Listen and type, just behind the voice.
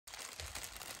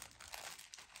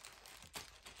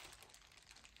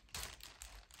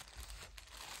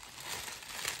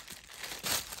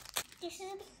This is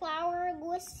the flower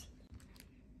gwissy.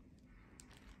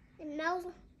 It smells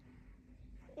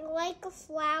like a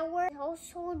flower. It's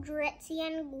also dritzy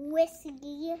and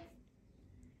gwissy.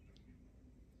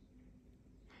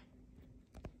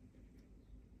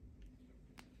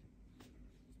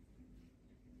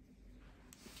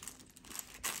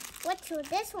 What's with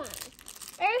this one?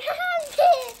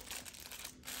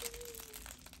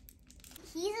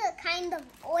 He's a kind of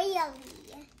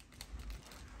oily.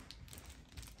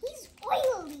 He's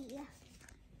oily.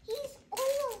 He's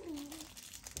oily.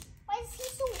 Why is he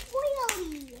so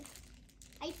oily?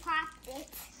 I popped it.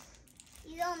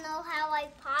 You don't know how I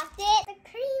popped it? The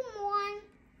cream one.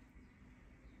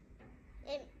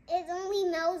 It only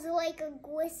smells like a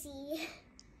gwissy.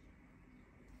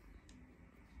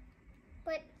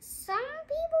 But some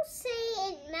people say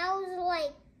it smells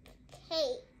like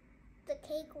cake, the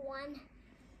cake one,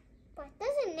 but it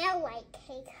doesn't smell like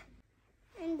cake.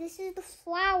 And this is the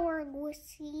flower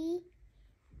gwissy.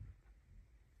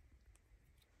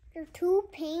 They're two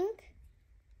pink,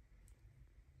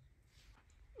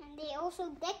 and they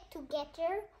also deck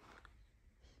together.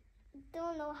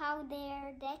 Don't know how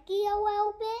they're decky a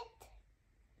little bit.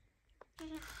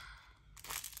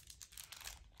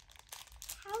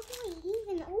 How do I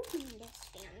even open this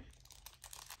thing?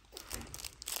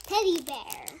 Teddy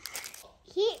bear.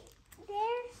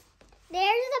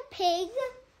 There's the pig.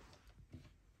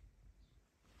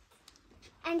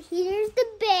 And here's the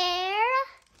bear.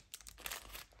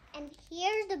 And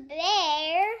here's the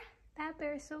bear. That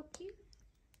bear is so cute.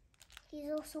 He's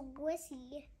also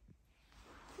gwissy.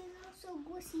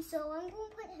 So I'm going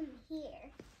to put him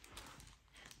here.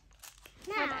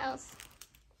 Now, What else?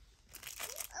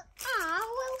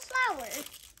 little flower.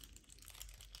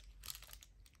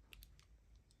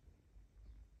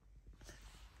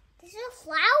 This is a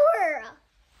flower.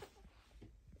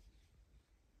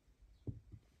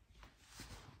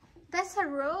 That's a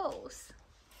rose.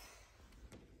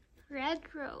 Red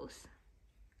rose.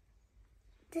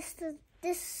 This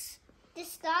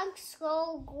dog's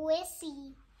so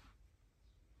gwissy.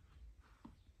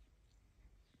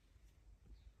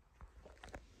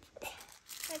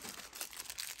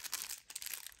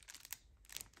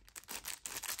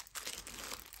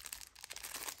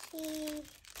 See,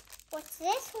 what's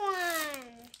this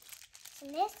one? It's a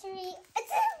mystery.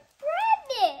 It's a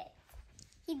rabbit.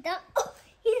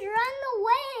 He's run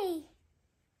away.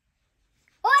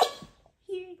 Oi!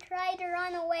 He tried to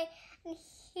run away. And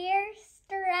here's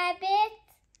the rabbit.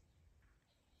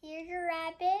 Here's the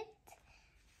rabbit.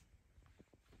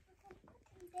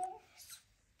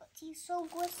 But he's so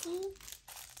gwissy.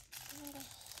 And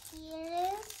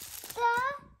here's the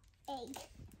egg.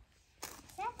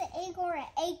 Is that the egg or an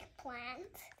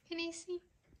eggplant? Can I see?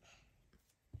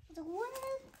 It's a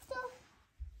little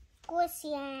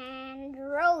gwissy and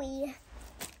rowy.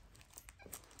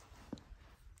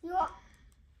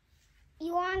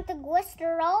 You want the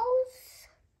gwister rose?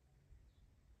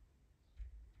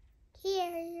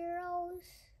 Here, your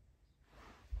rose.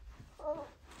 Oh,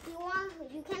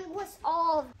 you can gwist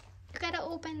all of them. You gotta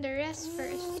open the rest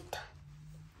first.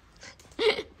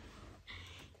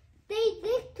 They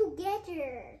dig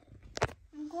together.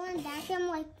 I'm going to back them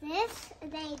like this,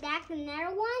 and then back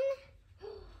another one,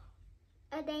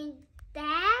 and then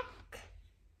back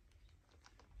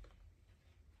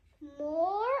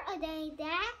more, and then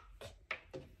back.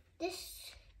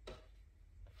 This,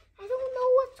 I don't know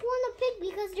which one to pick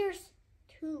because there's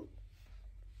two.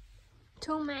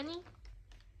 Too many?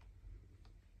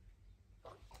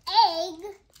 Egg.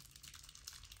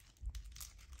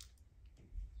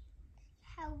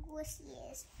 How gwissy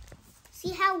it is.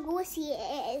 See how gwissy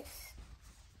it is.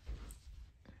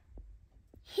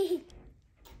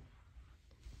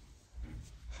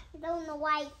 You don't know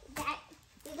why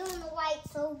you don't know why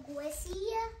it's so gwissy.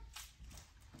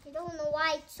 You don't know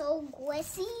why it's so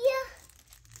gwissy.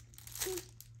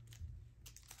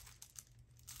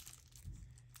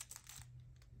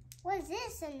 What is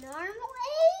this, a normal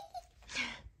egg?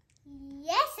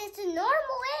 Yes, it's a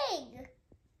normal egg.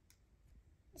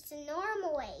 It's a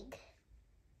normal egg.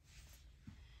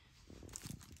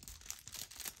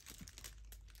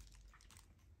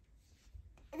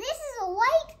 This is a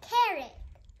white carrot.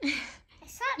 I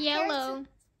thought Yellow.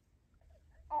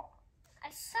 I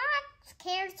thought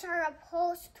carrots are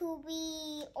supposed to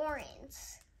be orange,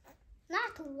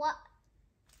 not what,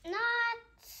 not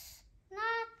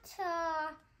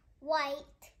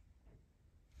white.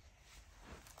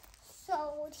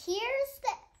 So here's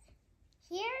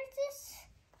this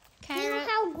Carrot. Feel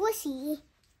how gwissy.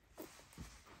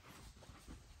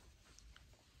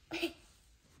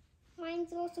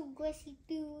 Mine's also gwissy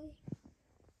too.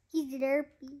 He's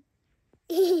derpy.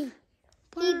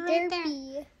 Put He it right there.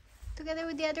 derpy. Together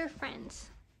with the other friends.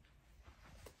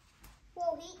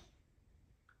 Whoa,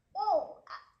 whoa,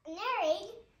 an egg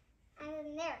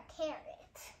and there a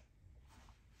carrot.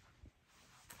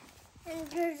 And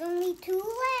there's only two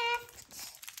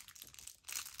left.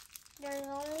 There's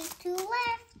only two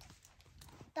left.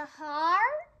 The heart.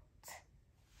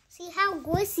 See how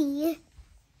glissy.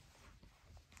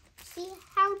 See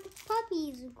how the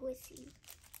puppy's glissy.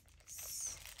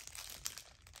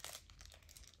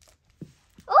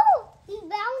 Oh, he's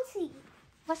bouncy.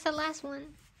 What's the last one?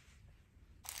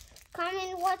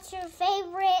 Comment what's your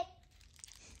favorite.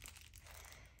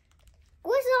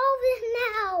 Resolve it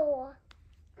now.